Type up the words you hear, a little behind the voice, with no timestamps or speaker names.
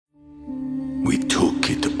We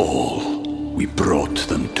took it all. We brought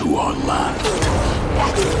them to our land.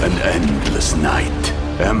 An endless night,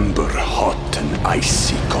 ember hot and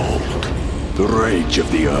icy cold. The rage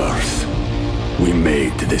of the earth. We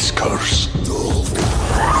made this curse.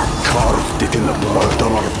 Carved it in the blood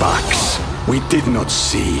on our backs. We did not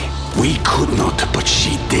see. We could not, but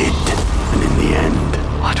she did. And in the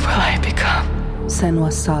end... What will I become?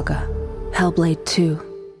 Senua's Saga. Hellblade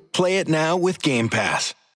 2. Play it now with Game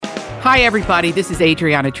Pass. Hi, everybody. This is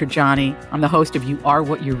Adriana Trajani. I'm the host of You Are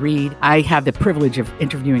What You Read. I have the privilege of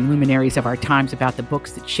interviewing luminaries of our times about the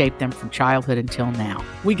books that shaped them from childhood until now.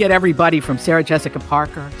 We get everybody from Sarah Jessica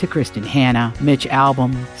Parker to Kristen Hanna, Mitch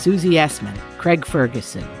Albom, Susie Essman, Craig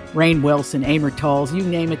Ferguson, Rainn Wilson, Amor Tolls, you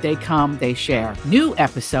name it, they come, they share. New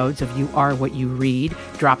episodes of You Are What You Read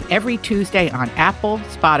drop every Tuesday on Apple,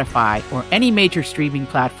 Spotify, or any major streaming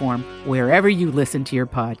platform wherever you listen to your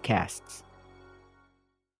podcasts.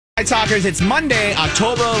 Hi, Talkers. It's Monday,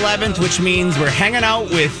 October 11th, which means we're hanging out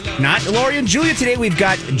with not Lori and Julia today. We've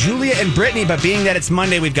got Julia and Brittany, but being that it's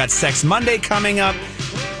Monday, we've got Sex Monday coming up.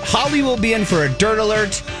 Holly will be in for a Dirt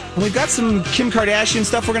Alert. And we've got some Kim Kardashian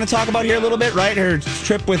stuff we're going to talk about here a little bit, right? Her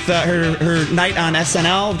trip with her night on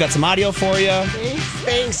SNL. We've got some audio for you.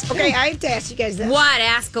 Thanks. Okay, I have to ask you guys this. What?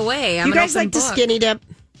 Ask away. You guys like to skinny dip?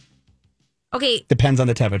 Okay. Depends on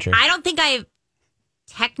the temperature. I don't think I've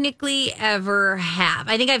technically ever have.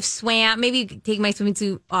 I think I've swam, maybe take my swimming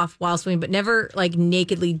suit off while swimming, but never like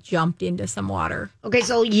nakedly jumped into some water. Okay,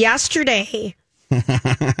 so yesterday...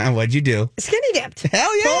 What'd you do? Skinny dipped.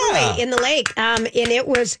 Hell yeah. Totally, in the lake. And it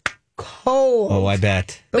was cold. Oh, I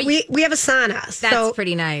bet. But we have a sauna. That's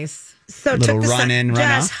pretty nice. So little took the run in, run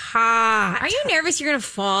just out. hot. Are you nervous you're going to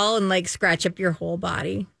fall and like scratch up your whole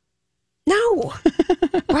body? No.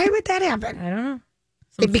 Why would that happen? I don't know.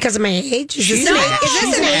 Because of my age? Is She's this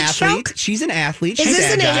an age athlete. joke? She's an athlete. Is She's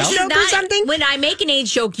this an agile. age joke or something? When I make an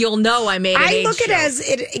age joke, you'll know I made an age I look joke. at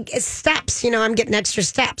it as steps. You know, I'm getting extra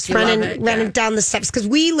steps, You love running it, down the steps because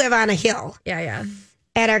we live on a hill. Yeah.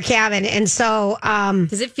 At our cabin, and so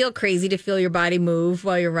does it feel crazy to feel your body move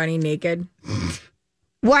while you're running naked?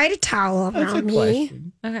 Why a towel around me?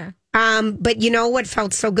 Okay. But you know what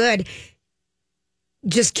felt so good?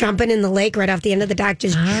 Just jumping in the lake right off the end of the dock,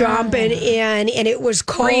 just jumping in, and it was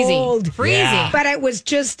cold. Freezing. Yeah. But it was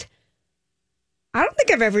just, I don't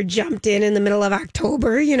think I've ever jumped in the middle of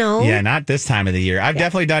October, you know? Yeah, not this time of the year. I've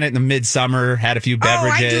definitely done it in the midsummer, had a few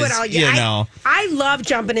beverages. Oh, I do it all year. You know. I love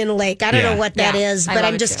jumping in a lake. I don't know what that is, I but love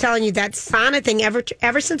I'm it just too. telling you that sauna thing.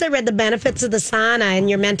 Ever since I read the benefits of the sauna and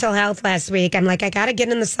your mental health last week, I'm like, I got to get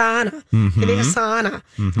in the sauna. Give me a sauna.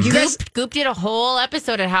 You guys, Goop did a whole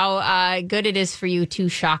episode of how good it is for you to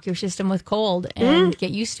shock your system with cold and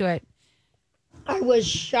get used to it. I was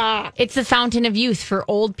shocked. It's the fountain of youth for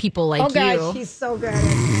old people like Oh, you. gosh, she's so good.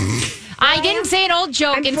 I didn't say an old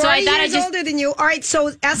joke, I'm and 40 so I thought I years just. older than you. All right, so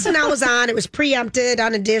SNL was on. It was preempted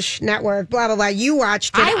on a Dish network, blah, blah, blah. You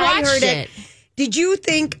watched it. I watched heard it. Did you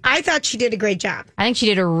think, I thought she did a great job. I think she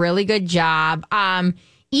did a really good job.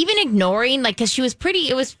 Even ignoring, like, because she was pretty,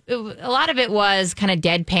 a lot of it was kind of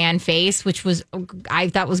deadpan face, which was, I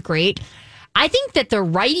thought was great. I think that the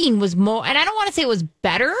writing was more, and I don't want to say it was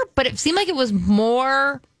better, but it seemed like it was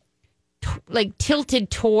more,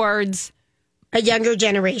 tilted towards A younger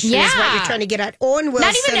generation is what you're trying to get at. Owen Wilson.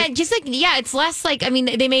 not even that, just like, yeah, it's less like, I mean,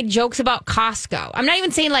 they made jokes about Costco. I'm not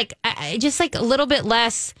even saying like, just like a little bit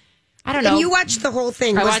less, I don't know. And you watched the whole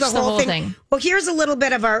thing. I Was watched the whole thing. Well, here's a little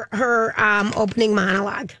bit of her opening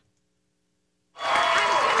monologue.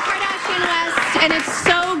 I'm Kim Kardashian West, and it's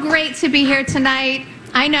so great to be here tonight.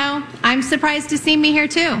 I know, I'm surprised to see me here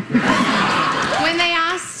too. When they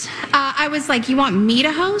asked, I was like, you want me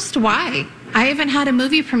to host? Why? I haven't had a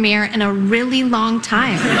movie premiere in a really long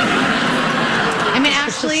time. I mean,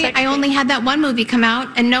 actually, I only had that one movie come out,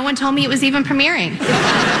 and no one told me it was even premiering.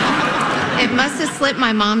 It must have slipped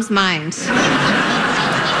my mom's mind.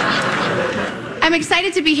 I'm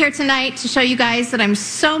excited to be here tonight to show you guys that I'm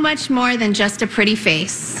so much more than just a pretty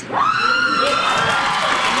face.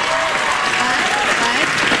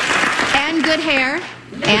 And good hair,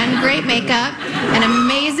 and great makeup, and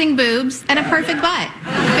amazing boobs, and a perfect butt.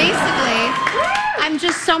 Basically, I'm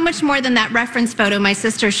just so much more than that reference photo my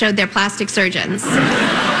sister showed their plastic surgeons. But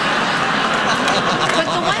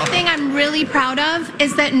the one thing I'm really proud of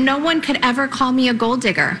is that no one could ever call me a gold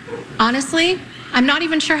digger. Honestly, I'm not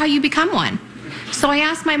even sure how you become one. So I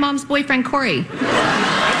asked my mom's boyfriend, Corey. I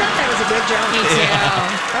thought that was a good joke. Me too.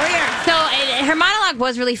 Oh, yeah. So, her monologue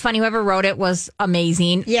was really funny. Whoever wrote it was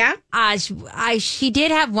amazing. Yeah? She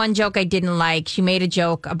did have one joke I didn't like. She made a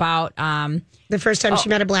joke about The first time she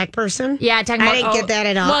met a black person? Yeah, talking about I didn't get that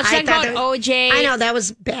at all. Well, she I talked thought about OJ. I know, that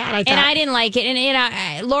was bad. And I didn't like it.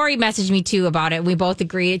 And Lori messaged me too about it. We both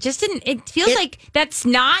agree. It just didn't. It feels like that's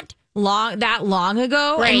not that long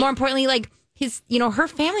ago. Right. And more importantly, like her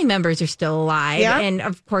family members are still alive. Yeah. And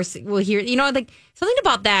of course, we'll hear, like something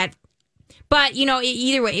about that. But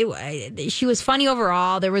either way, she was funny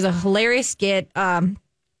overall. There was a hilarious skit.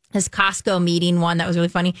 This Costco meeting one that was really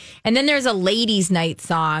funny. And then there's a ladies' night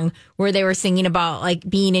song where they were singing about like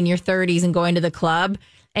being in your 30s and going to the club.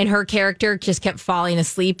 And her character just kept falling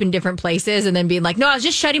asleep in different places and then being like, no, I was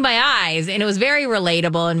just shutting my eyes. And it was very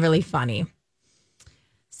relatable and really funny.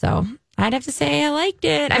 So I'd have to say I liked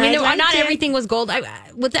it. I mean, not everything was gold.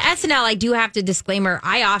 With the SNL, I do have to disclaimer,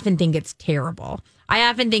 I often think it's terrible. I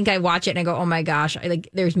often think I watch it and I go, oh my gosh,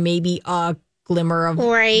 there's maybe a glimmer of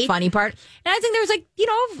funny part. And I think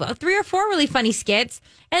there was 3 or 4 really funny skits.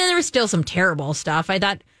 And then there was still some terrible stuff. I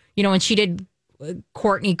thought, when she did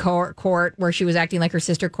Courtney Court, where she was acting like her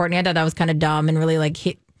sister Courtney, I thought that was kind of dumb and really like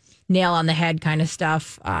hit nail on the head kind of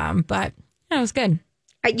stuff. But it was good.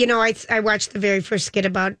 I watched the very first skit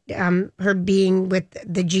about her being with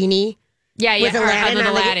the genie. Yeah, with Aladdin.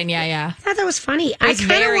 Aladdin, yeah. I thought that was funny. I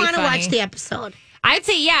kind of want to watch the episode. I'd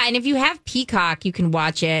say, yeah. And if you have Peacock, you can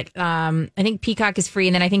watch it. I think Peacock is free.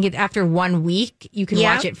 And then I think after 1 week, you can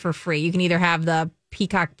watch it for free. You can either have the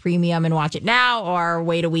Peacock Premium and watch it now or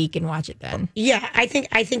wait a week and watch it then. Yeah, I think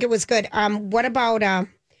it was good. What about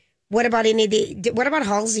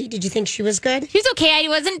Halsey? Did you think she was good? She was okay. I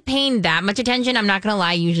wasn't paying that much attention. I'm not going to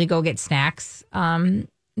lie. I usually go get snacks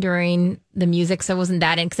during the music. So I wasn't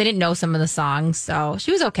that in because I didn't know some of the songs. So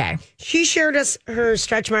she was okay. She shared us her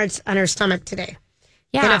stretch marks on her stomach today.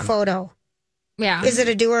 Yeah. In a photo. Yeah. Is it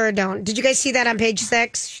a do or a don't? Did you guys see that on page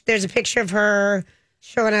 6? There's a picture of her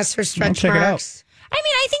showing us her stretch marks. I mean,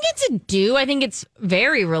 I think it's a do. I think it's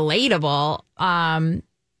very relatable. I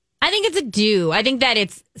think it's a do. I think that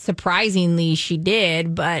it's surprisingly she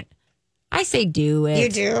did, but I say do it. You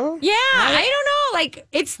do? Yeah. I don't know. Like,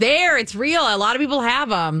 it's there. It's real. A lot of people have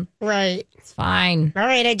them. Right. It's fine. All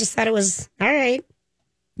right. I just thought it was all right.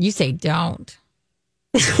 You say don't.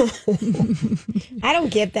 I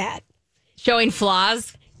don't get that. Showing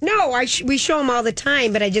flaws? No, we show them all the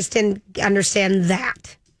time, but I just didn't understand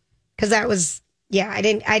that. Because that was, I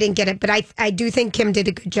didn't get it. But I do think Kim did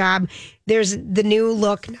a good job. There's the new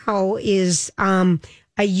look now is a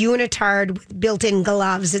unitard with built-in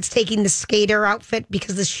gloves. It's taking the skater outfit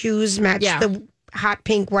because the shoes match the hot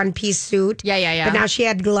pink one-piece suit. Yeah. But now she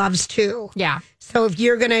had gloves too. Yeah. So if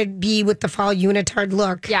you're going to be with the fall unitard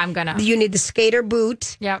look, I'm going to. You need the skater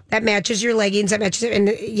boot. Yep. That matches your leggings. That matches, and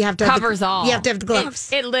you have to covers all. You have to have the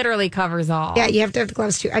gloves. It literally covers all. Yeah, you have to have the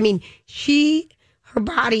gloves too. I mean, her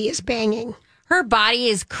body is banging. Her body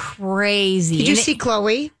is crazy. Did you see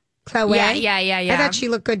Chloe? Yeah. I thought she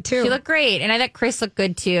looked good too. She looked great, and I thought Chris looked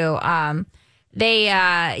good too. Her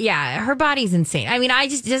body's insane. I mean,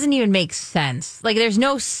 it doesn't even make sense. Like, there's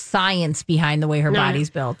no science behind the way her body's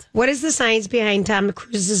built. What is the science behind Tom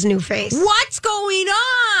Cruise's new face? What's going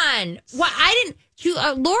on? What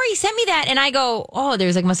Lori sent me that, and I go, oh,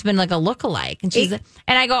 there's must have been a lookalike, and she's and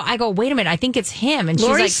I go, wait a minute, I think it's him, and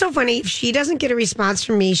Lori's she's so funny. If she doesn't get a response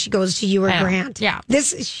from me, she goes to you or Grant. Yeah,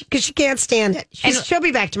 because she can't stand it. She'll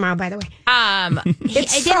be back tomorrow, by the way.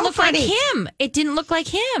 It didn't look like him. It didn't look like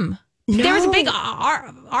him. No. There was a big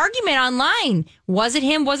argument online. Was it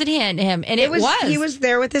him? Was it him? And it was. He was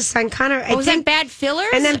there with his son, Connor. Was that bad fillers?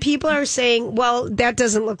 And then people are saying, well, that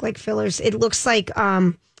doesn't look like fillers. It looks like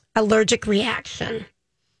allergic reaction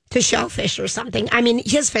to shellfish or something. I mean,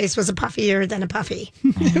 his face was a puffier than a puffy.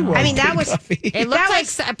 I mean, that was... It looked like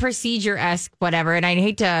a procedure-esque, whatever, and I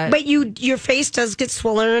hate to... But your face does get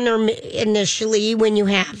swollen initially when you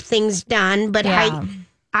have things done, but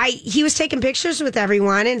he was taking pictures with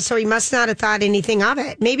everyone, and so he must not have thought anything of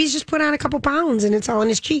it. Maybe he's just put on a couple pounds, and it's all in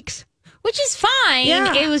his cheeks. Which is fine.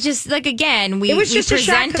 Yeah. It was just, again, it was just a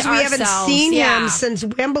shock because we haven't seen him since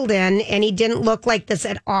Wimbledon, and he didn't look like this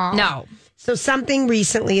at all. No. So something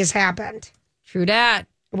recently has happened. True that.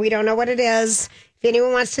 We don't know what it is. If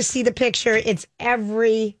anyone wants to see the picture, it's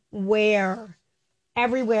everywhere.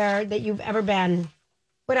 Everywhere that you've ever been.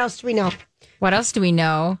 What else do we know?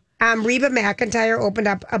 Reba McEntire opened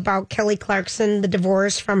up about Kelly Clarkson, the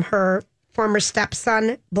divorce from her former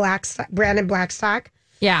stepson, Brandon Blackstock.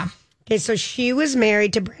 Yeah. Okay, so she was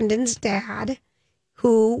married to Brendan's dad,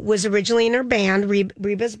 who was originally in her band,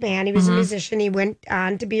 Reba's band. He was a musician. He went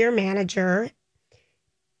on to be her manager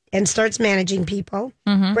and starts managing people.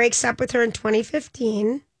 Breaks up with her in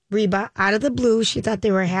 2015. Reba out of the blue. She thought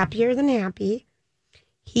they were happier than happy.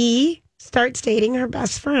 He starts dating her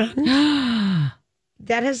best friend.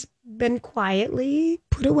 That has been quietly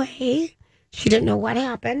put away. She didn't know what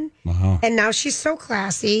happened. And now she's so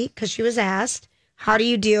classy because she was asked, how do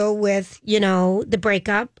you deal with, the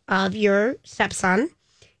breakup of your stepson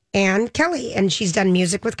and Kelly? And she's done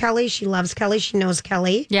music with Kelly. She loves Kelly. She knows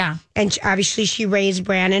Kelly. Yeah. And obviously she raised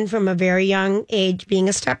Brandon from a very young age being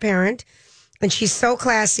a step parent. And she's so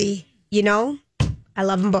classy. I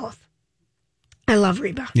love them both. I love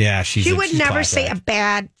Reba. Yeah, she would she's never class say act. a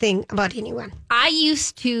bad thing about anyone. I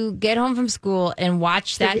used to get home from school and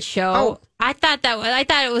watch that show. Oh. I thought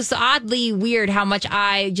it was oddly weird how much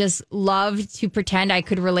I just loved to pretend I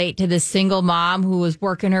could relate to this single mom who was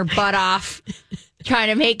working her butt off, trying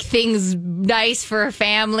to make things nice for her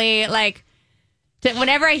family. Like,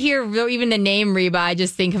 whenever I hear even the name Reba, I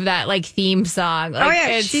just think of that theme song.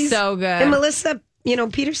 It's so good. And Melissa,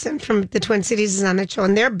 Peterson from the Twin Cities is on that show,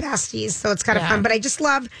 and they're besties, so it's kind of fun. But I just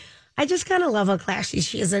kind of love how classy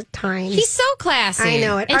she is at times. She's so classy. I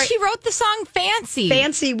know it. And she wrote the song Fancy.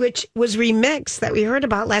 Fancy, which was remixed that we heard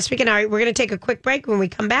about last week. And all right, we're going to take a quick break. When we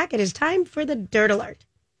come back, it is time for the Dirt Alert.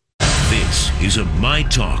 This is a My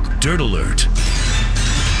Talk Dirt Alert.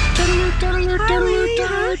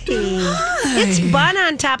 It's Bun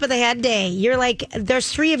on Top of the Head Day. You're like,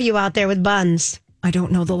 there's 3 of you out there with buns. I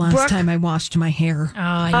don't know the last Brooke? time I washed my hair. Oh,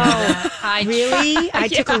 I know that. Really? I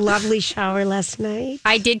took a lovely shower last night.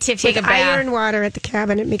 I did take with a bath. iron water at the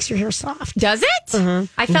cabin. It makes your hair soft. Does it?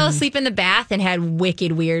 I fell asleep in the bath and had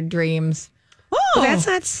wicked weird dreams. Well, that's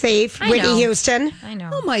not safe, I Whitney know. Houston. I know.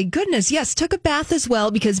 Oh my goodness. Yes, took a bath as well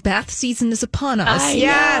because bath season is upon us.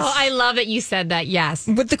 Yes. Oh, I love it. You said that. Yes.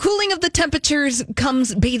 With the cooling of the temperatures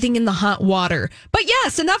comes bathing in the hot water. But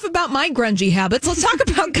yes, enough about my grungy habits. Let's talk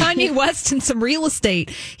about Kanye West and some real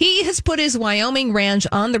estate. He has put his Wyoming ranch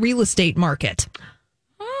on the real estate market.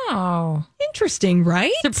 Oh, Interesting,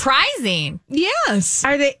 right? surprising. Yes.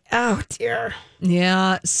 Are they? Oh, dear.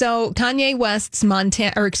 Yeah. So Kanye West's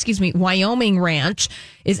Wyoming ranch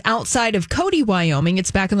is outside of Cody, Wyoming.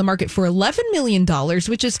 It's back on the market for $11 million,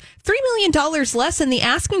 which is $3 million less than the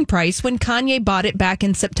asking price when Kanye bought it back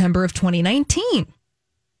in September of 2019.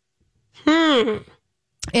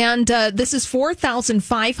 And this is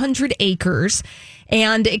 4,500 acres,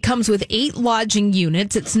 and it comes with 8 lodging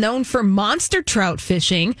units. It's known for monster trout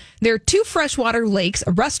fishing. There are 2 freshwater lakes,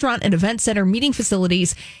 a restaurant and event center, meeting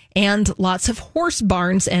facilities, and lots of horse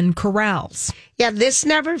barns and corrals. Yeah, this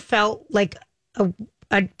never felt like a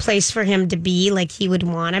place for him to be, like he would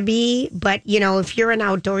want to be. But, if you're an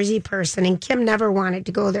outdoorsy person, and Kim never wanted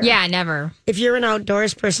to go there. Yeah, never. If you're an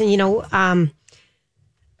outdoors person,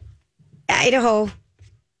 Idaho,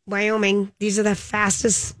 Wyoming, these are the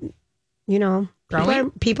fastest,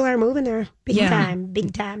 people are moving there. Big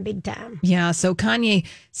time. Yeah, so Kanye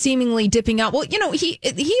seemingly dipping out. Well, he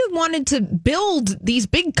wanted to build these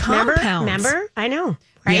big compounds. Remember? I know,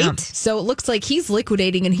 right? Yeah. So it looks like he's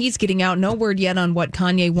liquidating and he's getting out. No word yet on what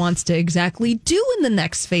Kanye wants to exactly do in the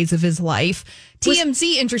next phase of his life.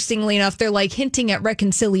 TMZ, interestingly enough, they're hinting at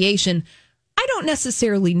reconciliation. I don't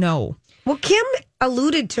necessarily know. Well, Kim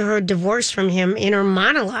alluded to her divorce from him in her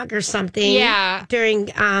monologue or something. Yeah.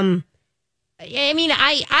 During, I mean,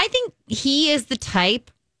 I think he is the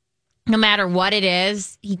type, no matter what it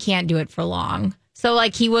is, he can't do it for long. So,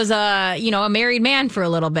 he was a married man for a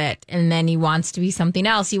little bit, and then he wants to be something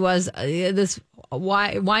else. He was this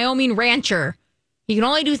Wyoming rancher. He can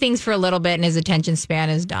only do things for a little bit, and his attention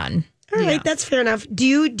span is done. all right, that's fair enough.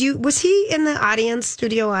 Was he in the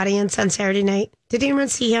studio audience on Saturday night? Did anyone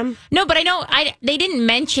see him? No, but I know they didn't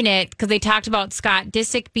mention it because they talked about Scott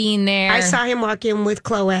Disick being there. I saw him walk in with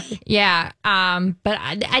Chloe. Yeah, but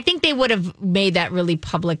I think they would have made that really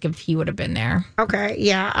public if he would have been there. Okay,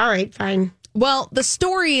 yeah, all right, fine. Well, the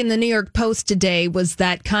story in the New York Post today was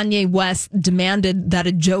that Kanye West demanded that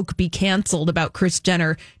a joke be canceled about Kris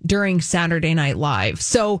Jenner during Saturday Night Live.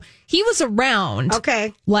 So he was around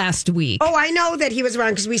last week. Oh, I know that he was around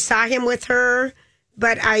because we saw him with her,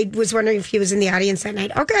 but I was wondering if he was in the audience that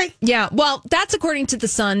night. Okay. Yeah, well, that's according to The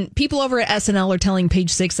Sun. People over at SNL are telling Page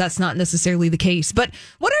 6 that's not necessarily the case. But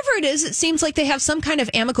whatever it is, it seems like they have some kind of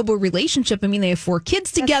amicable relationship. I mean, they have 4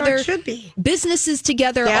 kids together. That's how it should be. Businesses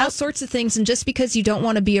together, all sorts of things. And just because you don't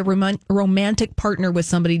want to be a romantic partner with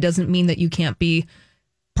somebody doesn't mean that you can't be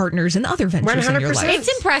partners in other ventures 100%. In your life. It's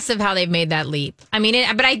impressive how they've made that leap. I mean,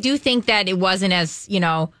 but I do think that it wasn't as,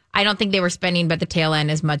 I don't think they were spending but the tail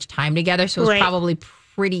end as much time together. So it was probably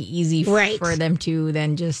pretty easy for them to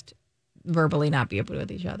then just verbally not be able to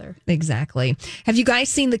with each other. Exactly. Have you guys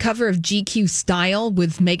seen the cover of GQ Style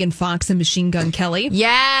with Megan Fox and Machine Gun Kelly?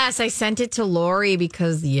 Yes, I sent it to Lori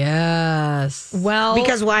because Well,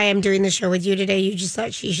 Because why I'm doing the show with you today, you just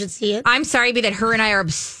thought she should see it. I'm sorry, but that her and I are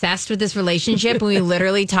obsessed with this relationship and we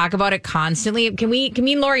literally talk about it constantly. Can me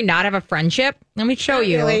and Lori not have a friendship? Let me show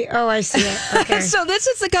you. Really? Oh, I see it. Okay. so this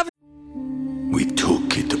is the cover. We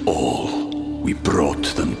took it all. We brought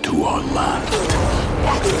them to our land.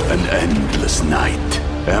 An endless night,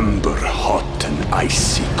 ember hot and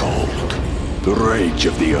icy cold. The rage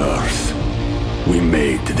of the earth. We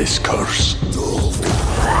made this curse.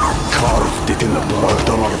 Carved it in the blood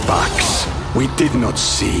on our backs. We did not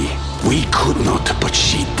see. We could not, but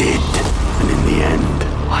she did. And in the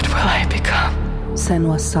end, What will I become?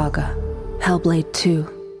 Senua's Saga. Hellblade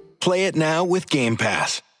 2. Play it now with Game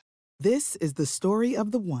Pass. This is the story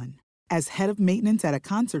of the one. As head of maintenance at a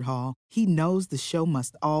concert hall, he knows the show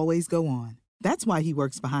must always go on. That's why he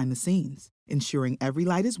works behind the scenes, ensuring every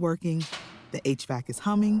light is working, the HVAC is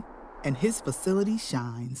humming, and his facility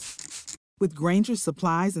shines. With Grainger's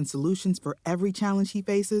supplies and solutions for every challenge he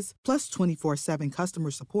faces, plus 24/7 customer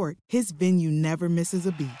support, his venue never misses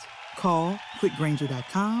a beat. Call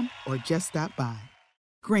quickgrainger.com or just stop by.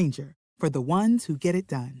 Grainger, for the ones who get it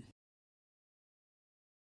done.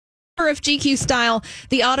 Of GQ Style,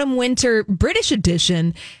 the autumn-winter British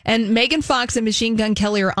edition, and Megan Fox and Machine Gun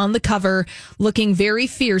Kelly are on the cover looking very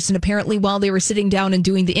fierce, and apparently while they were sitting down and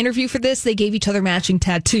doing the interview for this, they gave each other matching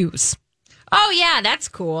tattoos. Oh, yeah, that's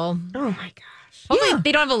cool. Oh, my gosh. Hopefully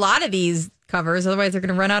they don't have a lot of these covers, otherwise they're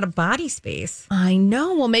going to run out of body space. I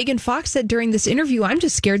know. Well, Megan Fox said during this interview, I'm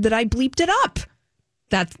just scared that I bleeped it up.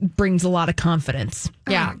 That brings a lot of confidence.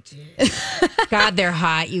 Yeah. God, they're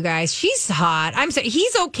hot, you guys. She's hot. I'm sorry.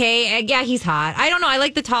 He's okay. Yeah, he's hot. I don't know. I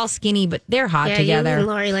like the tall, skinny, but they're hot together. You and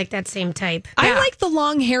Lori like that same type. I like the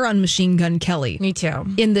long hair on Machine Gun Kelly. Me too.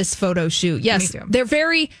 In this photo shoot. Yes, Me too. they're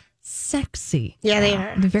very sexy. Yeah, they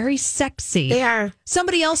are. They're very sexy. They are.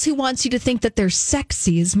 Somebody else who wants you to think that they're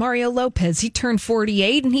sexy is Mario Lopez. He turned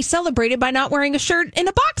 48 and he celebrated by not wearing a shirt in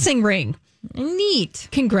a boxing ring. Neat.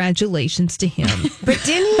 Congratulations to him. But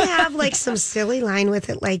didn't he have like some silly line with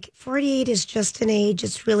it? Like 48 is just an age.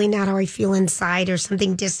 It's really not how I feel inside or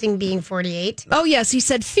something dissing being 48. Oh, yes. He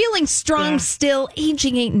said, feeling strong still,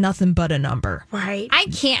 aging ain't nothing but a number. Right. I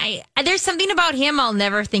can't. There's something about him. I'll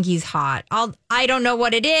never think he's hot. I don't know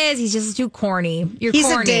what it is. He's just too corny. He's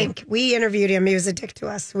corny. a dink. We interviewed him. He was a dick to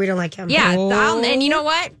us. We don't like him. Yeah. And you know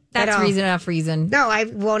what? That's reason enough reason. No, I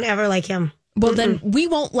won't ever like him. Well, then we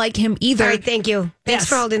won't like him either. All right, thank you. Thanks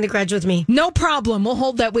for holding the grudge with me. No problem. We'll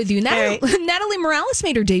hold that with you. Natalie Morales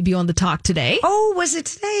made her debut on The Talk today. Oh, was it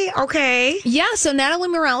today? Okay. Yeah, so Natalie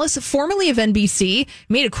Morales, formerly of NBC,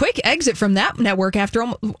 made a quick exit from that network after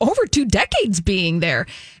over 2 decades being there.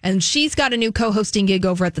 And she's got a new co-hosting gig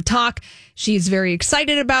over at The Talk. She's very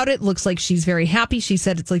excited about it. Looks like she's very happy. She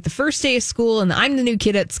said it's like the first day of school and I'm the new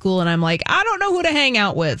kid at school. And I'm like, I don't know who to hang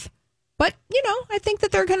out with. But, I think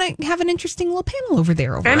that they're going to have an interesting little panel over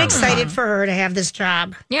there. I'm excited for her to have this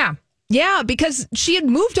job. Yeah. Yeah, because she had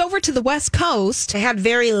moved over to the West Coast. They had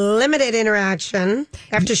very limited interaction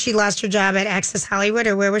after she lost her job at Access Hollywood,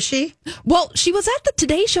 or where was she? Well, she was at the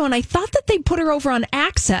Today Show, and I thought that they put her over on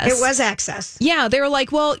Access. It was Access. Yeah, they were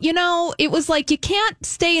like, well, it was like you can't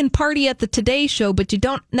stay and party at the Today Show, but you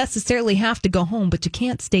don't necessarily have to go home, but you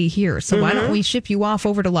can't stay here. So why don't we ship you off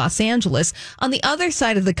over to Los Angeles on the other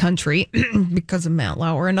side of the country because of Matt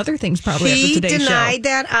Lauer and other things probably at the Today Show. She denied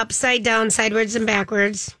that upside down, sideways, and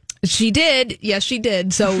backwards. She did. Yes, she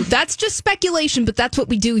did. So that's just speculation, but that's what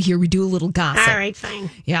we do here. We do a little gossip. All right,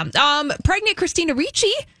 fine. Yeah. Pregnant Christina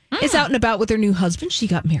Ricci is out and about with her new husband. She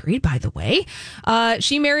got married, by the way.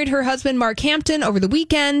 She married her husband, Mark Hampton, over the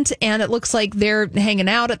weekend, and it looks like they're hanging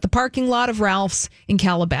out at the parking lot of Ralph's in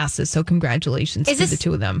Calabasas. So congratulations to the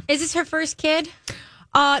two of them. Is this her first kid?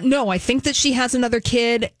 No, I think that she has another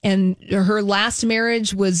kid, and her last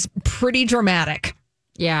marriage was pretty dramatic.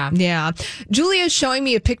 Yeah. Yeah. Julia's showing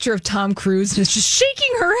me a picture of Tom Cruise and is just shaking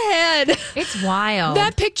her head. It's wild.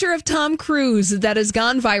 That picture of Tom Cruise that has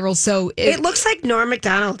gone viral. So it looks like Norm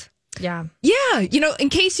Macdonald. Yeah. Yeah. In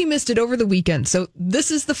case you missed it over the weekend. So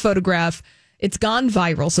this is the photograph. It's gone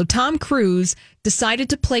viral. So Tom Cruise decided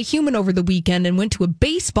to play human over the weekend and went to a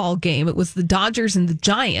baseball game. It was the Dodgers and the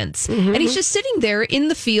Giants. And he's just sitting there in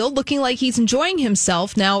the field looking like he's enjoying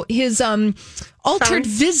himself. Now, his altered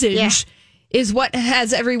visage is what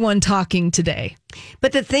has everyone talking today.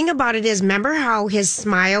 But the thing about it is, remember how his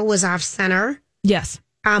smile was off center? Yes.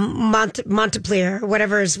 Montpelier,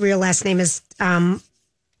 whatever his real last name is.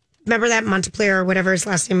 Remember that Montpelier, or whatever his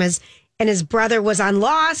last name is. and his brother was on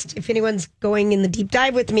Lost, if anyone's going in the deep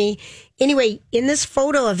dive with me. Anyway, in this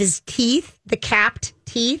photo of his teeth, the capped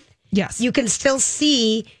teeth, yes, you can still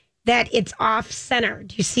see that it's off center.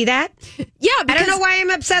 Do you see that? Yeah, I don't know why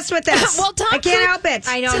I'm obsessed with this. Well, I can't help it.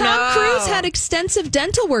 I don't Tom know. Cruise had extensive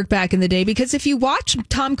dental work back in the day because if you watch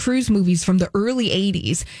Tom Cruise movies from the early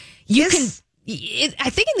 80s, I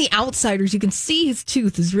think in The Outsiders, you can see his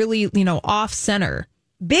tooth is really, off center.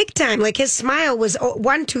 Big time. Like his smile was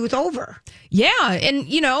one tooth over. Yeah. And,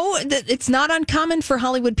 it's not uncommon for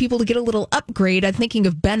Hollywood people to get a little upgrade. I'm thinking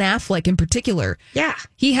of Ben Affleck in particular. Yeah.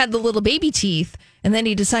 He had the little baby teeth, and then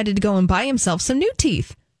he decided to go and buy himself some new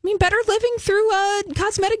teeth. I mean, better living through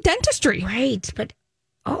cosmetic dentistry. Right. But,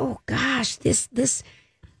 oh, gosh, this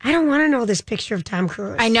I don't want to know this picture of Tom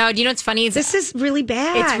Cruise. I know. Do you know what's funny? This is really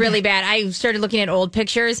bad. It's really bad. I started looking at old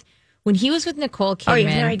pictures. When he was with Nicole Kidman. Oh, you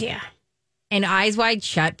have no idea. And Eyes Wide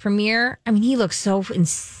Shut premiere. I mean, he looks so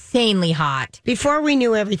insanely hot. Before we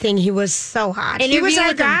knew everything, he was so hot. He was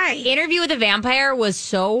our guy. Interview with a Vampire was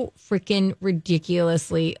so freaking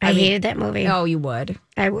ridiculously. I hated that movie. Oh, you would.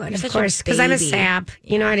 I would, of course, because I'm a sap.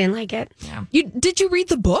 I didn't like it. Yeah. Did you read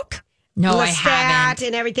the book? No, I Lestat haven't.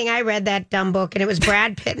 and everything. I read that dumb book, and it was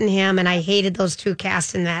Brad Pitt and him, and I hated those two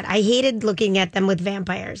casts in that. I hated looking at them with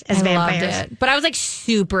vampires as vampires. Loved it. But I was like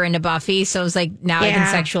super into Buffy, so it was like now I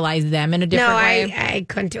can sexualize them in a different way. I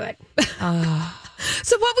couldn't do it.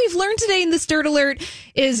 So what we've learned today in this Dirt Alert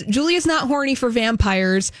is Julia's not horny for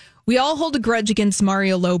vampires. We all hold a grudge against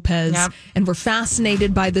Mario Lopez, and we're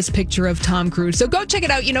fascinated by this picture of Tom Cruise. So go check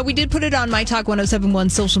it out. We did put it on My Talk 1071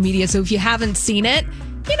 social media, so if you haven't seen it,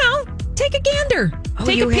 take a gander.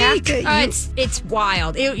 Take a peek. It's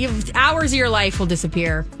wild. Hours of your life will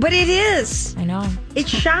disappear. But it is. I know.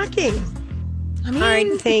 It's shocking. I mean, all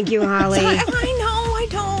right, thank you, Holly. I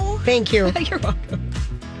know. Thank you. You're welcome.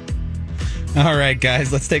 All right,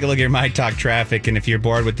 guys, let's take a look at your My Talk traffic. And if you're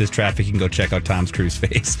bored with this traffic, you can go check out Tom's Cruise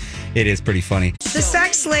face. It is pretty funny. The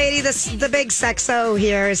sex lady, the big sexo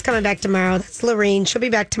here, is coming back tomorrow. That's Lorene. She'll be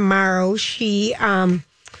back tomorrow. She, You and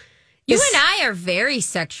I are very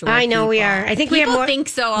sexual. I know people. we are. I think we have more. Think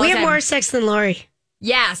so. We have more sex than Lori.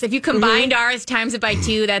 Yes, if you combined ours times it by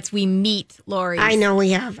 2, that's we meet Lori. I know we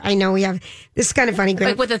have. This is kind of funny.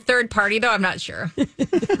 Like with a third party, though, I'm not sure.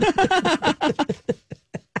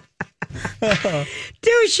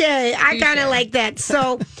 Touche. I kind of like that.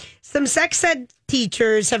 So, some sex ed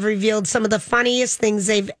teachers have revealed some of the funniest things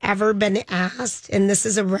they've ever been asked, and this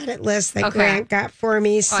is a Reddit list that Grant got for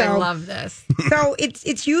me. So I love this. So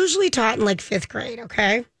it's usually taught in like 5th grade.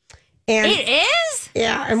 Okay, and it is.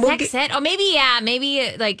 Yeah, and sex ed. Oh,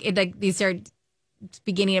 maybe like these are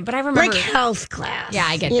beginning it, but I remember like health class. Yeah,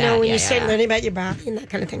 I get that. When you start learning about your body and that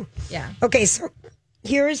kind of thing. Yeah. Okay, so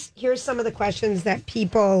here's some of the questions that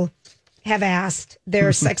people have asked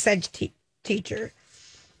their sex ed teacher.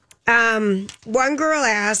 One girl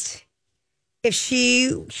asked if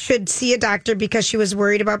she should see a doctor because she was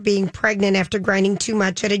worried about being pregnant after grinding too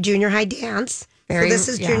much at a junior high dance. So this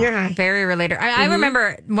is junior high. Very related. I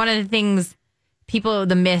remember one of the things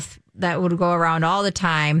the myth that would go around all the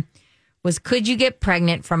time was, could you get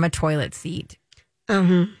pregnant from a toilet seat?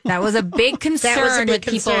 That was a big concern with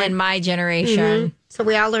people in my generation. So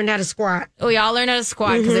we all learned how to squat. We all learned how to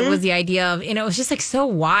squat because it was the idea of, it was just like so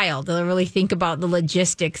wild to really think about the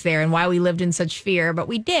logistics there and why we lived in such fear. But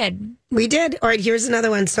we did. We did. All right, here's another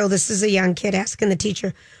one. So this is a young kid asking the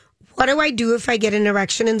teacher, what do I do if I get an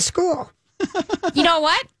erection in school? You know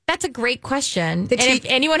what? That's a great question. And if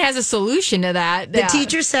anyone has a solution to that. The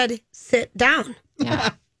teacher said, sit down.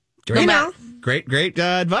 Yeah. Great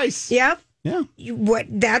advice. Yep. Yeah.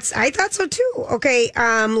 I thought so too. Okay,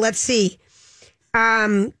 let's see.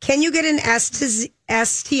 Can you get an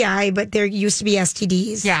STI, but there used to be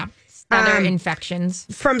STDs? Yeah. Other infections.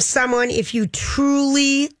 From someone if you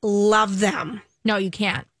truly love them? No, you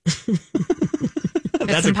can't.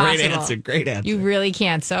 That's a great answer. Great answer. You really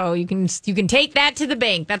can't. So you can take that to the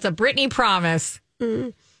bank. That's a Brittany promise.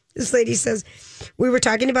 This lady says, we were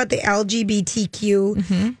talking about the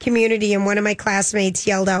LGBTQ community, and one of my classmates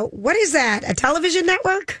yelled out, what is that? A television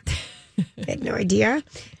network? I had no idea.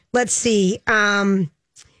 Let's see.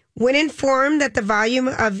 When informed that the volume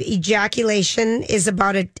of ejaculate is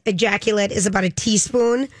about a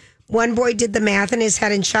teaspoon, one boy did the math in his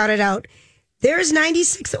head and shouted out, there's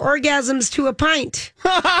 96 orgasms to a pint.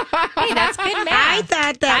 Hey, that's good math.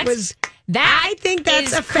 I think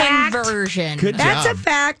that's a fact. Conversion. Good That's job. a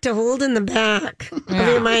fact to hold in the back of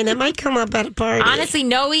your mind. That might come up at a party. Honestly,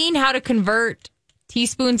 knowing how to convert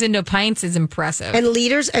teaspoons into pints is impressive. And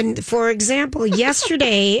liters. And for example,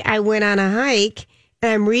 yesterday I went on a hike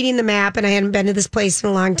And I'm reading the map, and I hadn't been to this place in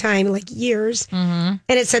a long time, like years. And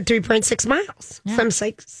it said 3.6 miles. So I'm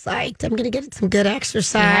like, psyched. I'm going to get some good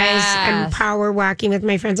exercise. I'm power walking with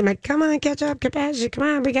my friends. I'm like, come on, catch up, capacity. Come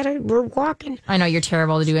on, we're walking. I know you're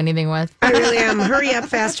terrible to do anything with. I really am. Hurry up,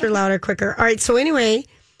 faster, louder, quicker. All right. So anyway,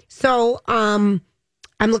 I'm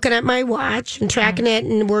looking at my watch and tracking it,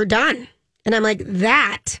 and we're done. And I'm like,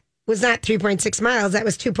 that was not 3.6 miles. That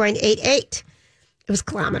was 2.88. It was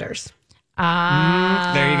kilometers.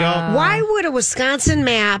 There you go. Why would a Wisconsin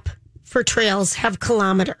map for trails have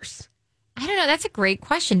kilometers? I don't know. That's a great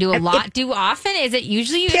question. Do often? Is it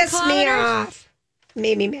usually Piss kilometers? me off.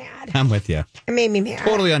 Made me mad. I'm with you. It made me mad.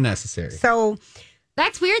 Totally unnecessary. So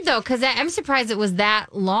that's weird though, because I'm surprised it was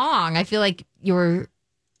that long. I feel like because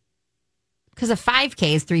a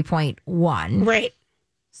 5K is 3.1, right.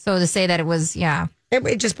 So to say that it was,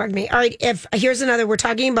 it just bugged me. All right, here's another. We're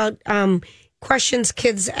talking about questions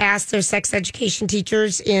kids ask their sex education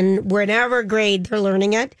teachers in whatever grade they're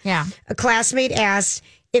learning it. Yeah. A classmate asked,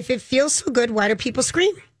 if it feels so good, why do people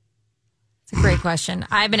scream? It's a great question.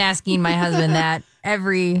 I've been asking my husband that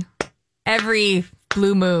every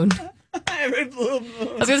blue moon. Every blue moon.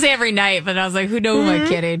 I was going to say every night, but I was like, who am I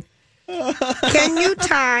kidding? Can you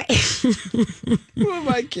tie? Who am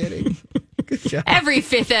I kidding? Good job. Every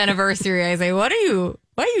 5th anniversary, I say, why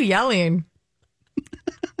are you yelling?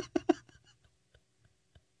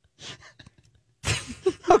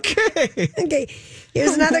 Okay.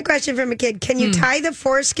 Here's another question from a kid. Can you tie the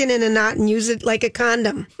foreskin in a knot and use it like a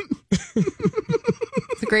condom?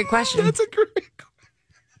 It's a great question. That's a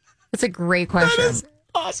great question. That is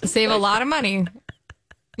awesome. Save a lot of money.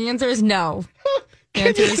 The answer is no. The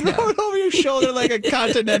answer is throw no. it over your shoulder like a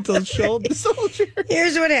continental shoulder soldier.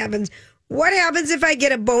 Here's what happens. What happens if I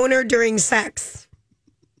get a boner during sex?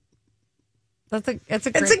 That's a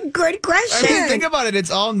good question. I mean, think about it. It's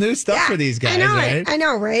all new stuff for these guys, right? I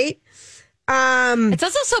know, right? It's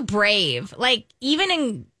also so brave. Like, even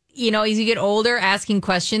in, as you get older, asking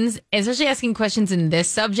questions, especially asking questions in this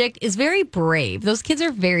subject, is very brave. Those kids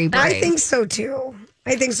are very brave. I think so, too.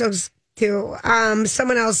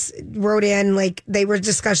 Someone else wrote in, like, they were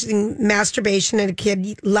discussing masturbation, and a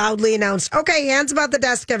kid loudly announced, okay, hands about the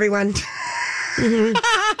desk, everyone.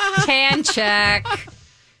 Hand check.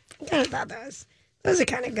 I kind of thought those are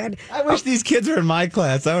kind of good. I wish these kids were in my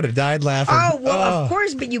class. I would have died laughing. Oh, well, of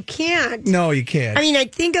course, but you can't. No, you can't. I mean, I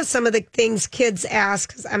think of some of the things kids ask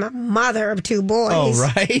because I'm a mother of 2 boys.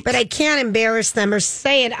 Oh, right. But I can't embarrass them or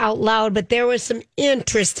say it out loud, but there was some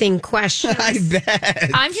interesting questions. I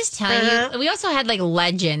bet. I'm just telling you, we also had like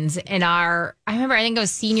legends in I think it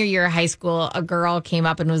was senior year of high school, a girl came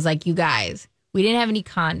up and was like, you guys, we didn't have any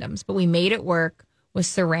condoms, but we made it work with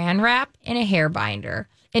saran wrap and a hair binder.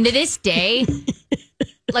 And to this day,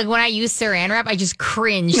 like when I use saran wrap, I just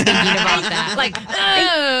cringe thinking about that. Like,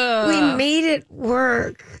 we made it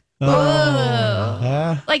work.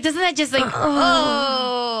 Like, doesn't that just like,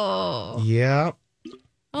 Yeah.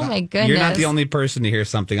 Oh my goodness. You're not the only person to hear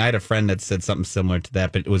something. I had a friend that said something similar to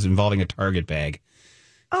that, but it was involving a Target bag.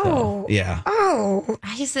 Oh. So, yeah. Oh.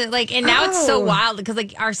 I just like, and now it's so wild because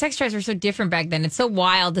like our sex drives were so different back then. It's so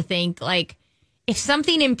wild to think like if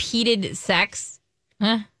something impeded sex,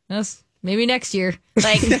 that's maybe next year.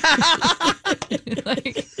 Like,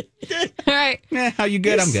 all right. Yeah, how you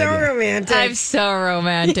good? I'm good. So romantic. I'm so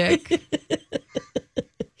romantic.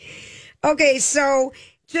 Okay, so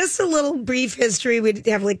just a little brief history. We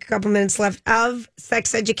have like a couple minutes left of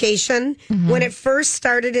sex education. When it first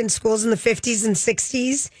started in schools in the 50s and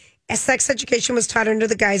 60s, sex education was taught under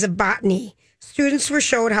the guise of botany. Students were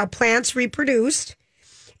showed how plants reproduced,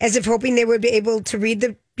 as if hoping they would be able to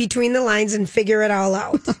read between the lines and figure it all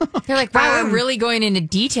out. They're like, wow, we're really going into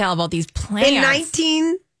detail about these plants. In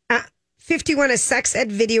 1951, a sex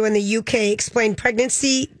ed video in the UK explained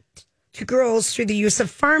pregnancy to girls through the use of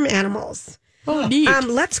farm animals. Oh, neat.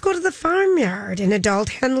 Let's go to the farmyard. An adult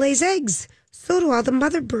hen lays eggs. So do all the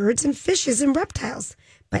mother birds and fishes and reptiles.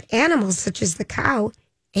 But animals such as the cow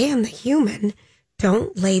and the human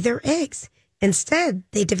don't lay their eggs. Instead,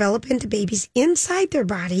 they develop into babies inside their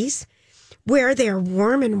bodies where they are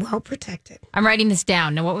warm and well protected. I'm writing this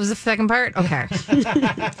down. Now, what was the second part? Okay.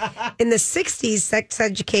 In the 60s, sex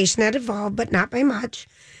education had evolved, but not by much.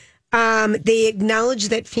 They acknowledged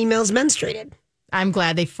that females menstruated. I'm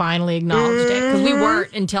glad they finally acknowledged it because we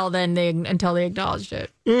weren't until they acknowledged it.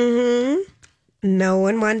 No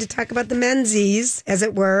one wanted to talk about the menses, as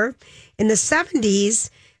it were. In the 70s,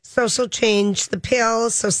 social change, the pill,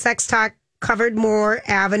 so sex talk covered more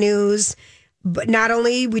avenues. But not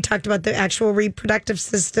only we talked about the actual reproductive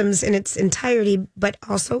systems in its entirety, but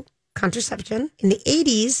also contraception. In the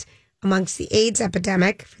 80s, amongst the AIDS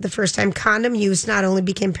epidemic. For the first time, condom use not only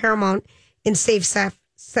became paramount in safe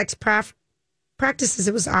sex practices,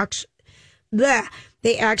 it was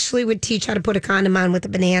they actually would teach how to put a condom on with a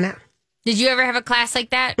banana. Did you ever have a class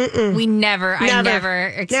like that? Mm-mm. I never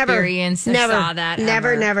experienced or saw that.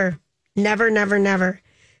 Never.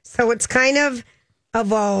 So it's kind of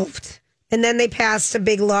evolved. And then they passed a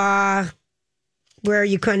big law where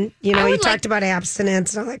you couldn't, you talked about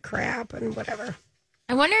abstinence and all that crap and whatever.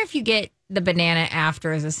 I wonder if you get the banana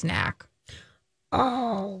after as a snack.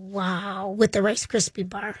 Oh, wow. With the Rice Krispie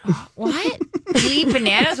bar. What? You eat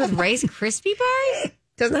bananas with Rice Krispie bars?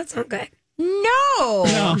 Doesn't that sound good? No,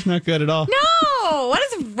 not good at all. No. What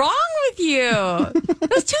is wrong with you?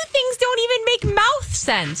 Those two things don't even make mouth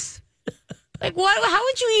sense. Like, what? How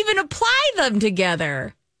would you even apply them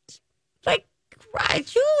together? Like,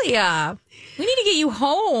 Julia, we need to get you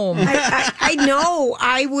home. I know.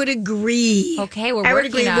 I would agree. Okay, we're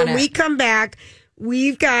working on it. When we come back,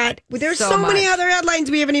 there's so many other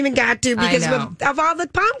headlines we haven't even got to because of all the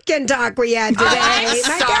pumpkin talk we had today. I'm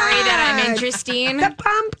sorry that I'm interesting. The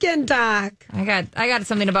pumpkin talk. I got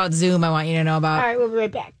something about Zoom I want you to know about. All right, we'll be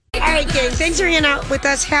right back. All right, gang. Thanks for hanging out with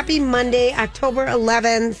us. Happy Monday, October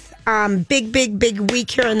 11th. Big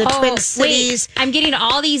week here in the Twin Cities. Wait, I'm getting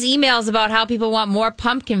all these emails about how people want more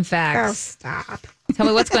pumpkin facts. Oh, stop. Tell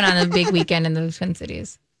me what's going on in the big weekend in the Twin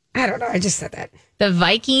Cities. I don't know. I just said that. The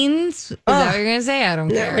Vikings? Is that what you're going to say? I don't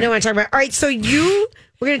care. No, I don't want to talk about it. All right, so we're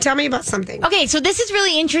going to tell me about something. Okay, so this is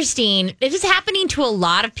really interesting. It is happening to a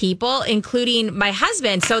lot of people, including my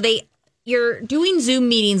husband. So you're doing Zoom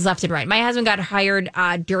meetings left and right. My husband got hired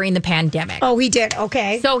during the pandemic. Oh, he did?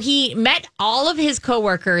 Okay. So he met all of his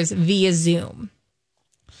coworkers via Zoom.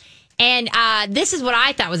 And this is what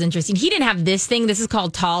I thought was interesting. He didn't have this thing. This is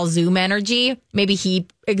called tall Zoom energy. Maybe he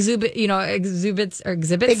exhibits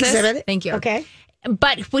this. Thank you. Okay.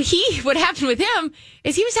 But what happened with him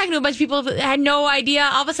is he was talking to a bunch of people that had no idea.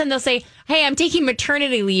 All of a sudden they'll say, "Hey, I'm taking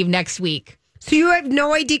maternity leave next week." So you have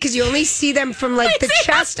no idea because you only see them from like the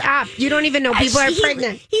chest up. You don't even know people are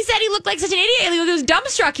pregnant. He said he looked like such an idiot. He was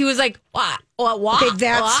dumbstruck. He was like, "What? What? Okay,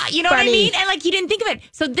 that's what?" You know funny. what I mean? And like he didn't think of it.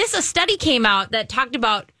 So a study came out that talked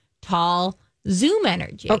about tall Zoom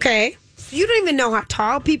energy. Okay. You don't even know how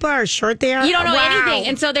tall people are or short they are. You don't know anything.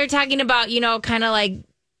 And so they're talking about, kind of like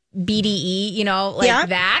BDE,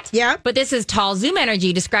 that. Yeah. But this is tall Zoom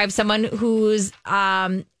energy, describes someone who's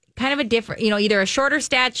kind of a different, either a shorter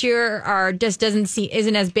stature or just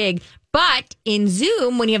isn't as big. But in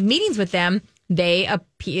Zoom, when you have meetings with them, they've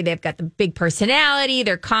got the big personality,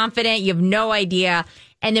 they're confident, you have no idea.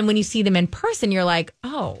 And then when you see them in person, you're like,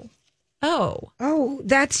 oh,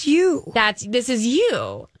 that's you. This is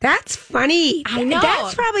you. That's funny. I know.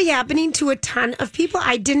 That's probably happening to a ton of people.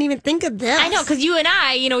 I didn't even think of this. I know, because you and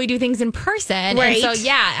I, we do things in person. Right. And so,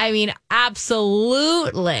 yeah, I mean,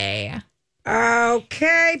 absolutely.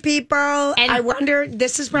 Okay, people. And I wonder,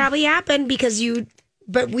 this has probably happened because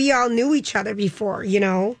but we all knew each other before,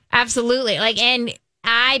 Absolutely. And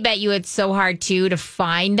I bet you it's so hard, too, to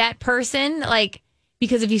find that person.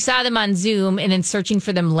 Because if you saw them on Zoom and then searching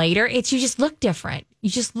for them later, you just look different. You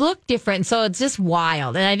just look different. So it's just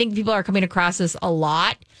wild. And I think people are coming across this a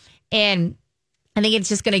lot. And I think it's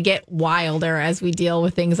just going to get wilder as we deal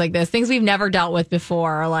with things like this. Things we've never dealt with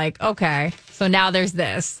before are like, okay, so now there's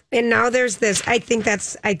this. And now there's this. I think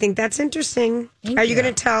that's interesting. Are you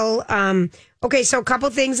going to tell? Okay, so a couple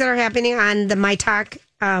things that are happening on the MyTalk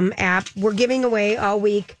app. We're giving away all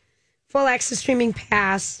week full access streaming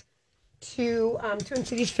pass to Twin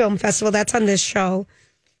Cities Film Festival. That's on this show.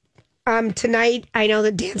 Tonight, I know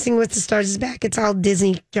that Dancing with the Stars is back. It's all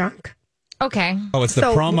Disney junk. Okay. Oh, it's the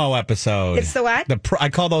promo episode. It's the what? I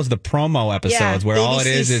call those the promo episodes where ABC all it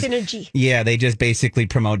is synergy. Yeah, they just basically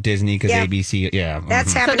promote Disney because ABC. Yeah,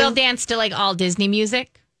 that's happening. So they'll dance to all Disney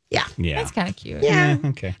music. Yeah, that's kind of cute. Yeah.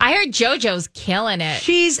 Okay. I heard JoJo's killing it.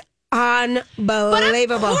 She's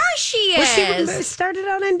unbelievable. But of course she is. She started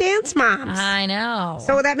out in Dance Moms. I know.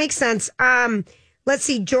 So that makes sense. Let's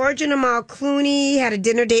see. George and Amal Clooney had a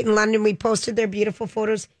dinner date in London. We posted their beautiful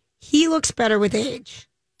photos. He looks better with age.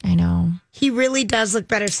 I know. He really does look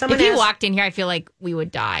better. If he walked in here, I feel like we would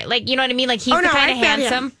die. You know what I mean? He's the kind of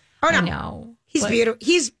handsome. Oh, no. I know. He's beautiful.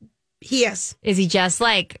 He is. Is he just do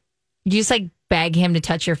you just beg him to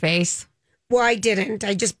touch your face? Well, I didn't.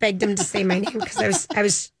 I just begged him to say my name because I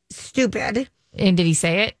was stupid. And did he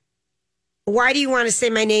say it? Why do you want to say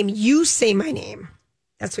my name? You say my name.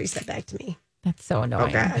 That's what he said back to me. That's so annoying.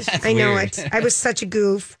 Oh, gosh. I know it. I was such a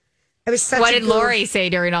goof. What did Lori say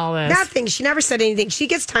during all this? Nothing. She never said anything. She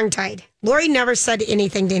gets tongue-tied. Lori never said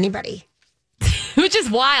anything to anybody. Which is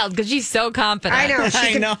wild because she's so confident. I know.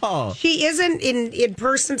 I know. She isn't in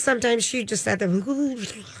person. Sometimes she just at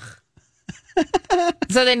the.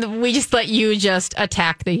 So then we just let you just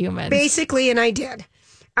attack the humans. Basically, and I did.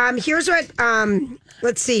 Here's what.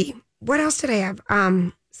 Let's see. What else did I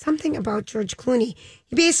have? Something about George Clooney.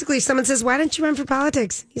 He basically, someone says, "Why don't you run for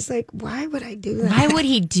politics?" He's like, "Why would I do that? Why would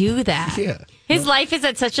he do that? Yeah. His life is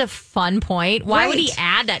at such a fun point. Why would he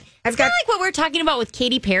add that? It's kind of like what we're talking about with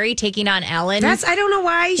Katy Perry taking on Ellen. I don't know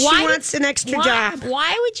why she wants an extra job.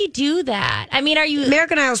 Why would you do that? I mean, are you...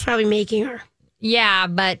 American Idol's probably making her. Yeah,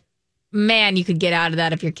 but man, you could get out of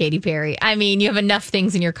that if you're Katy Perry. I mean, you have enough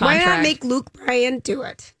things in your contract. Why not make Luke Bryan do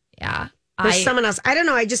it? Yeah. Or someone else. I don't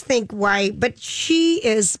know. I just think why. But she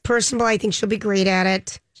is personable. I think she'll be great at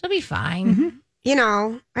it. She'll be fine. Mm-hmm. You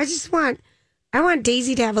know, I want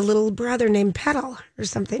Daisy to have a little brother named Petal or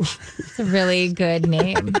something. It's a really good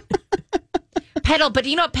name. Petal, but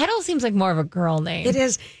you know, Petal seems like more of a girl name. It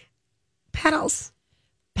is. Petals.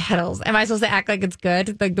 Petals. Am I supposed to act like it's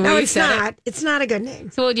good? Like the way No, you it's said not. it? It's not a good name.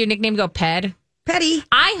 So would your nickname go Ped? Petty.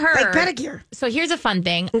 I heard like pedicure. So here's a fun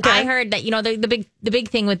thing. Okay. I heard that, you know, the big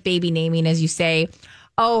thing with baby naming is you say,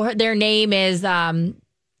 oh, their name is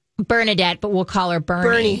Bernadette, but we'll call her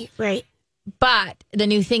Bernie, right. But the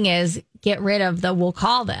new thing is get rid of the we'll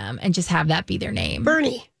call them and just have that be their name.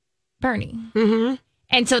 Bernie. Mm-hmm.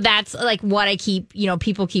 And so that's like what I keep, you know,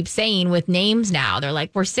 people keep saying with names now. They're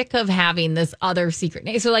like, we're sick of having this other secret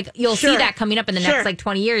name. So like you'll see that coming up in the next like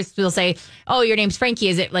 20 years. We'll say, oh, your name's Frankie.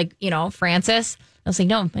 Is it like, you know, Francis? I'll say,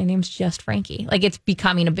 no, my name's just Frankie. Like it's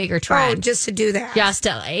becoming a bigger trend. Oh, just to do that. Just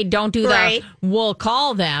to, don't do the we'll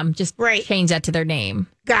call them. Just change that to their name.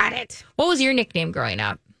 Got it. What was your nickname growing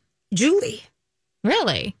up? Julie.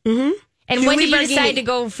 Really? Mm-hmm. And Julie when did you Barghini. decide to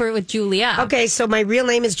go with Julia? Okay, so my real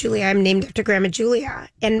name is Julia. I'm named after Grandma Julia.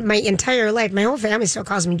 And my entire life, my whole family still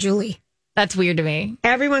calls me Julie. That's weird to me.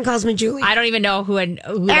 Everyone calls me Julie. I don't even know who that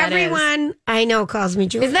is. Everyone I know calls me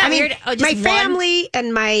Julie. Isn't that weird? Oh, just my one? family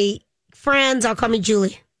and my friends all call me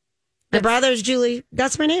Julie. My brother's Julie.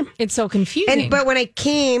 That's my name. It's so confusing. But when I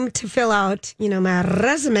came to fill out, you know, my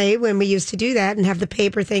resume, when we used to do that and have the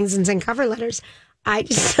paper things and send cover letters, I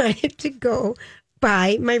decided to go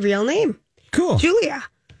by my real name. Cool. Julia.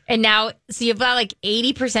 And now, so you've got like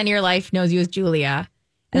 80% of your life knows you as Julia.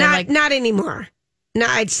 And Not anymore. No,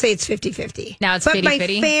 I'd say it's 50-50. Now it's 50-50? But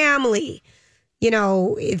my family, you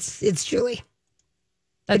know, it's Julie.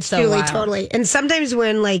 That's it's so Julie, wild. totally. And sometimes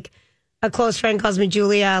when like a close friend calls me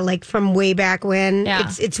Julia, like from way back when,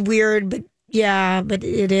 it's weird, but but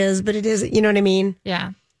it is. You know what I mean?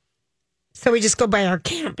 Yeah. So we just go by our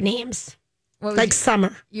camp names. Like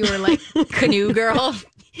Summer. You were like Canoe Girl?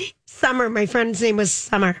 Summer. My friend's name was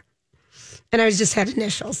Summer. And I just had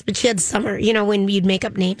initials, but she had Summer, you know, when you'd make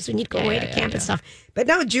up names when you'd go away to camp and stuff. But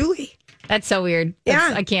no, Julie. That's so weird.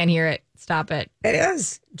 I can't hear it. Stop it. It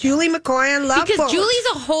is. Julie McCoy and Love Because Boat. Julie's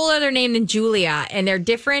a whole other name than Julia, and they're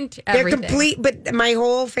different. They're complete, but my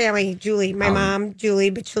whole family, Julie, my mom,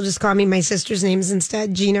 Julie, but she'll just call me my sister's names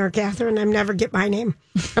instead, Gina or Catherine. I never get my name.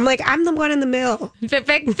 I'm like, I'm the one in the middle.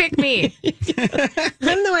 Pick me.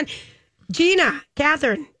 I'm the one. Gina,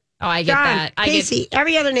 Catherine. Oh, I get John, that. Casey,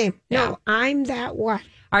 every other name. No, I'm that one.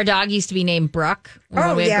 Our dog used to be named Brooke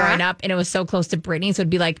when we were growing up, and it was so close to Brittany, so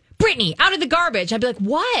it'd be like, Brittany, out of the garbage. I'd be like,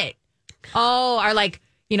 what? Oh, or like,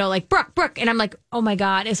 you know, like Brooke. And I'm like, oh my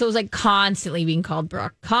God. And so it was like constantly being called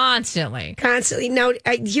Brooke. Constantly. Now,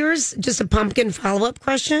 here's just a pumpkin follow-up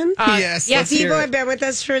question. Yes. People have been with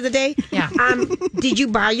us for the day. Yeah. Did you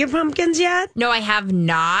buy your pumpkins yet? No, I have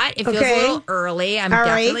not. It feels a little early. I'm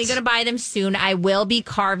definitely going to buy them soon. I will be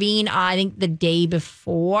carving, I think, the day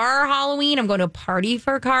before Halloween. I'm going to a party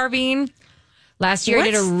for carving. Last year, I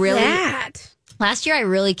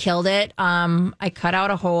really killed it. I cut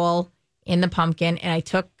out a hole in the pumpkin, and I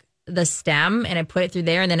took the stem and I put it through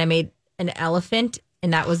there, and then I made an elephant,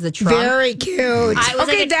 and that was the trunk. Very cute.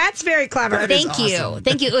 That's very clever. Thank you.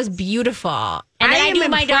 It was beautiful. And then I do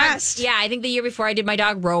my dog. Yeah, I think the year before I did my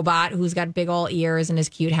dog Robot, who's got big old ears and his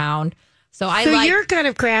cute hound. So you're kind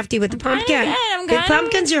of crafty with the pumpkin. The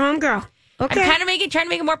pumpkin's your homegirl. Okay. I'm kind of trying to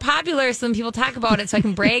make it more popular so when people talk about it so I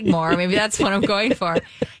can brag more. Maybe that's what I'm going for.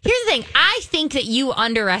 Here's the thing. I think that you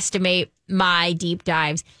underestimate my deep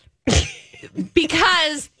dives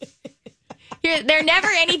because they're never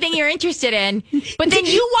anything you're interested in, but then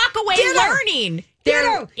you walk away learning.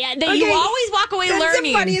 You always walk away that's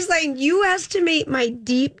learning. The funniest thing. You estimate my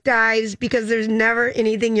deep dives because there's never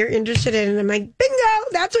anything you're interested in. And I'm like, bingo.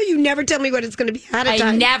 That's why you never tell me what it's going to be ahead of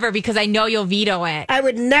time. Never, because I know you'll veto it. I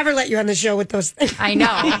would never let you on the show with those things. I know.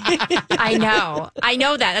 I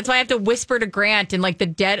know that. That's why I have to whisper to Grant and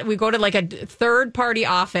we go to like a third party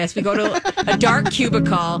office. We go to a dark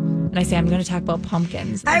cubicle and I say, I'm going to talk about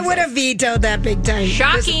pumpkins. I would have vetoed that big time.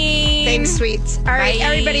 Shocking. Thanks, sweets. All right,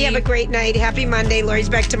 everybody have a great night. Happy Monday. Lori's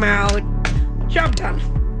back tomorrow. Job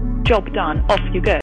done. Job done. Off you go.